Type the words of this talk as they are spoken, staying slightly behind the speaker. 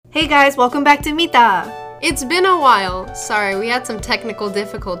Hey guys, welcome back to Mita! It's been a while. Sorry, we had some technical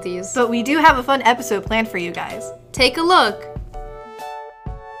difficulties. But we do have a fun episode planned for you guys. Take a look.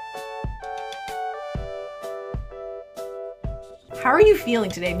 How are you feeling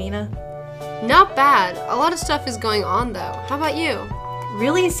today, Mina? Not bad. A lot of stuff is going on though. How about you?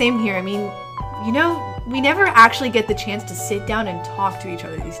 Really, same here. I mean, we never actually get the chance to sit down and talk to each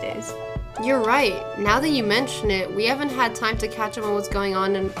other these days. You're right. Now that you mention it, we haven't had time to catch up on what's going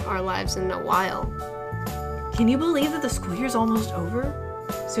on in our lives in a while. Can you believe that the school year's almost over?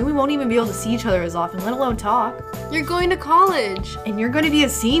 Soon we won't even be able to see each other as often, let alone talk. You're going to college. And you're going to be a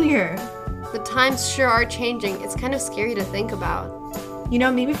senior. The times sure are changing. It's kind of scary to think about. You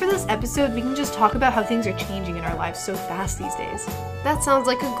know, maybe for this episode, we can just talk about how things are changing in our lives so fast these days. That sounds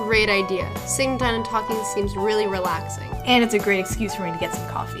like a great idea. Sitting down and talking seems really relaxing. And it's a great excuse for me to get some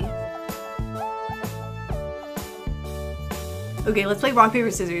coffee. Okay, let's play rock, paper,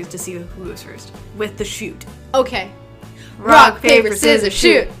 scissors to see who goes first. With the shoot. Okay. Rock, paper, scissors,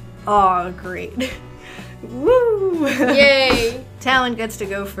 shoot! Oh, great. Woo! Yay! Talon gets to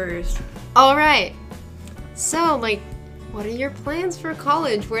go first. Alright. So, what are your plans for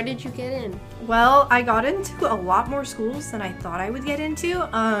college? Where did you get in? Well, I got into a lot more schools than I thought I would get into.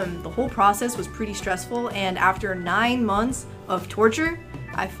 The whole process was pretty stressful, and after 9 months of torture,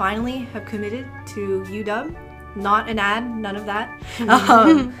 I finally have committed to UW. Not an ad, none of that.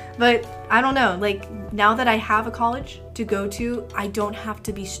 But I don't know, now that I have a college to go to, I don't have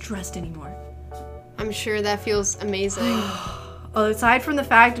to be stressed anymore. I'm sure that feels amazing. Aside from the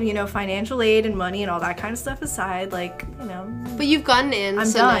fact, financial aid and money and all that kind of stuff aside, But you've gotten in, I'm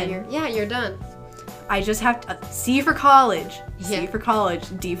so done. You're done. I just have to, C for college, Yeah. C for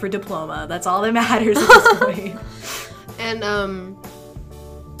college, D for diploma. That's all that matters at this point. And,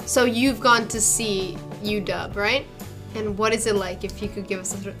 so you've gone to see UW, right? And what is it like, if you could give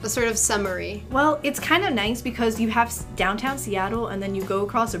us a sort of summary? Well, it's kind of nice because you have downtown Seattle and then you go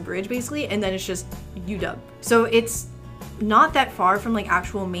across a bridge basically and then it's just UW. So it's not that far from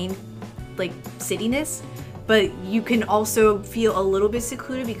actual main cityness, but you can also feel a little bit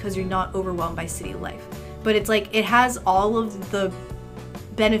secluded because you're not overwhelmed by city life. But it's it has all of the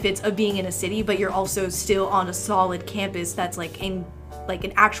benefits of being in a city, but you're also still on a solid campus that's in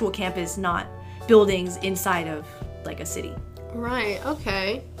an actual campus, not buildings inside of a city. Right,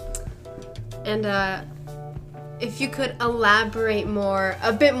 okay. And if you could elaborate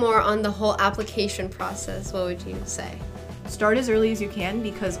a bit more on the whole application process, what would you say? Start as early as you can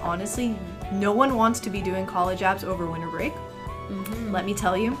because honestly, no one wants to be doing college apps over winter break. Mm-hmm. Let me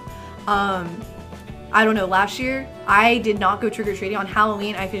tell you. I don't know, last year, I did not go trick-or-treating. On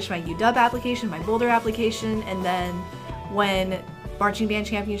Halloween, I finished my UW application, my Boulder application, and then when marching band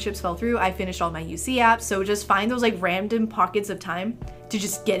championships fell through, I finished all my UC apps. So just find those random pockets of time to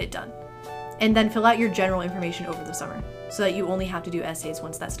just get it done. And then fill out your general information over the summer so that you only have to do essays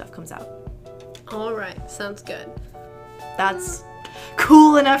once that stuff comes out. All right, sounds good. That's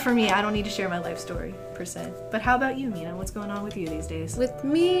cool enough for me. I don't need to share my life story, per se. But how about you, Mina? What's going on with you these days? With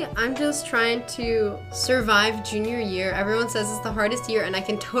me, I'm just trying to survive junior year. Everyone says it's the hardest year, and I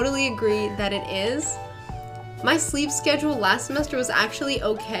can totally agree that it is. My sleep schedule last semester was actually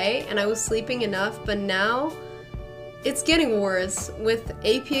okay, and I was sleeping enough, but now it's getting worse. With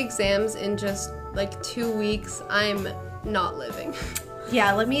AP exams in just 2 weeks, I'm not living.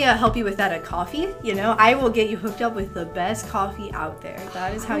 Yeah, let me help you with that at coffee. I will get you hooked up with the best coffee out there.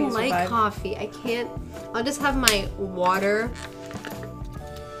 That is how you survive. I like coffee. I can't. I'll just have my water.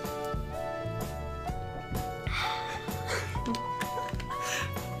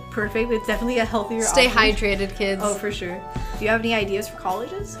 Perfect. It's definitely a healthier Stay option. hydrated, kids. Oh, for sure. Do you have any ideas for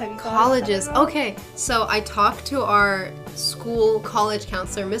colleges? Have you thought Colleges. about that at all? Okay, so I talked to our school college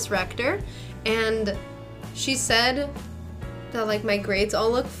counselor, Miss Rector, and she said that my grades all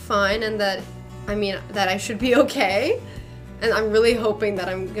look fine and that I should be okay. And I'm really hoping that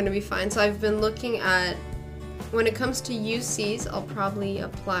I'm gonna be fine. So I've been looking at, when it comes to UCs, I'll probably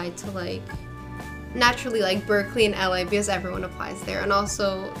apply to naturally Berkeley and LA because everyone applies there, and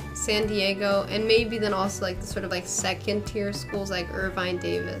also San Diego, and maybe then also the sort of second tier schools like Irvine,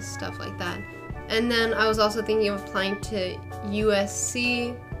 Davis, stuff like that. And then I was also thinking of applying to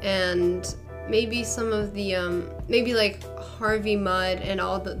USC and maybe some of the maybe Harvey Mudd and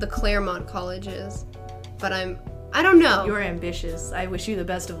all the Claremont colleges. But I don't know. You're ambitious. I wish you the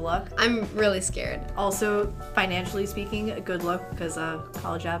best of luck. I'm really scared. Also, financially speaking, good luck because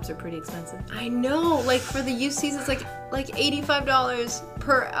college apps are pretty expensive. I know. For the UCs, it's like $85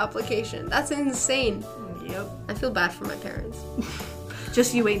 per application. That's insane. Yep. I feel bad for my parents.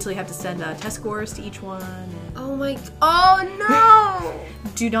 Just you wait until you have to send test scores to each one. Oh no!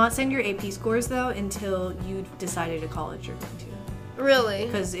 Do not send your AP scores though until you've decided a college you're going to. Really?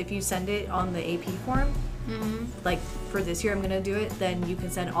 Because if you send it on the AP form, like for this year I'm gonna do it, then you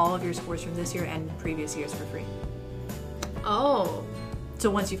can send all of your scores from this year and previous years for free. Oh. So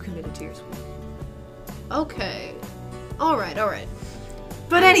once you've committed to your school. Okay. Alright.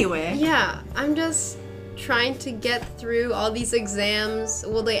 But anyway. Yeah, I'm just trying to get through all these exams.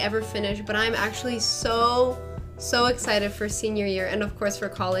 Will they ever finish? But I'm actually so excited for senior year and of course for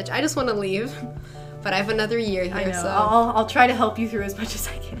college. I just want to leave, but I have another year here. I know. So I'll try to help you through as much as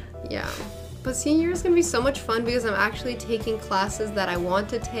I can. yeah. But senior year is going to be so much fun because I'm actually taking classes that I want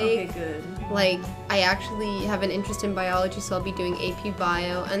to take. Okay, good. Like, I actually have an interest in biology, so I'll be doing AP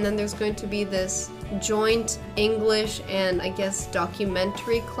Bio. And then there's going to be this joint English and, I guess,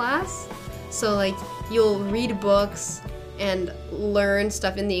 documentary class. So, like, you'll read books and learn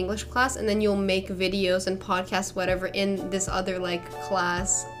stuff in the English class, and then you'll make videos and podcasts, whatever, in this other, like,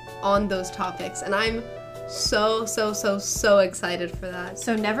 class on those topics. And I'm so excited for that.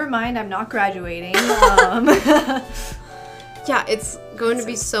 So never mind, I'm not graduating. Yeah, it's going to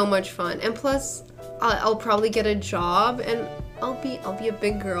be so much fun. And plus, I'll probably get a job and I'll be a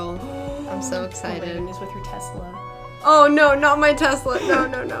big girl. I'm so excited. Oh my goodness, with your Tesla. Oh no, not my Tesla.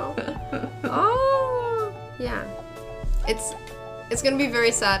 No. Oh, yeah. It's gonna be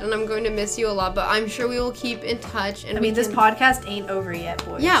very sad, and I'm going to miss you a lot. But I'm sure we will keep in touch. And this podcast ain't over yet,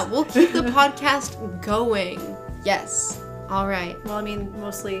 boys. Yeah, we'll keep the podcast going. Yes. All right. Well, I mean,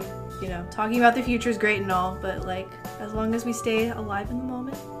 mostly, talking about the future is great and all, but like, as long as we stay alive in the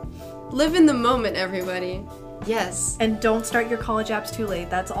moment. Live in the moment, everybody. Yes. And don't start your college apps too late.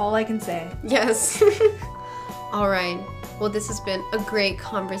 That's all I can say. Yes. All right. Well, this has been a great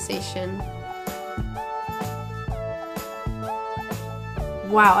conversation.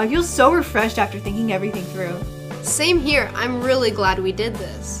 Wow, I feel so refreshed after thinking everything through. Same here. I'm really glad we did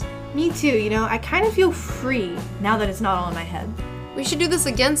this. Me too, I kind of feel free now that it's not all in my head. We should do this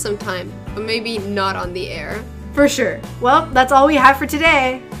again sometime, but maybe not on the air. For sure. Well, that's all we have for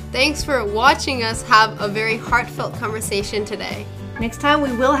today. Thanks for watching us have a very heartfelt conversation today. Next time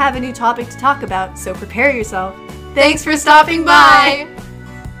we will have a new topic to talk about, so prepare yourself. Thanks for stopping by!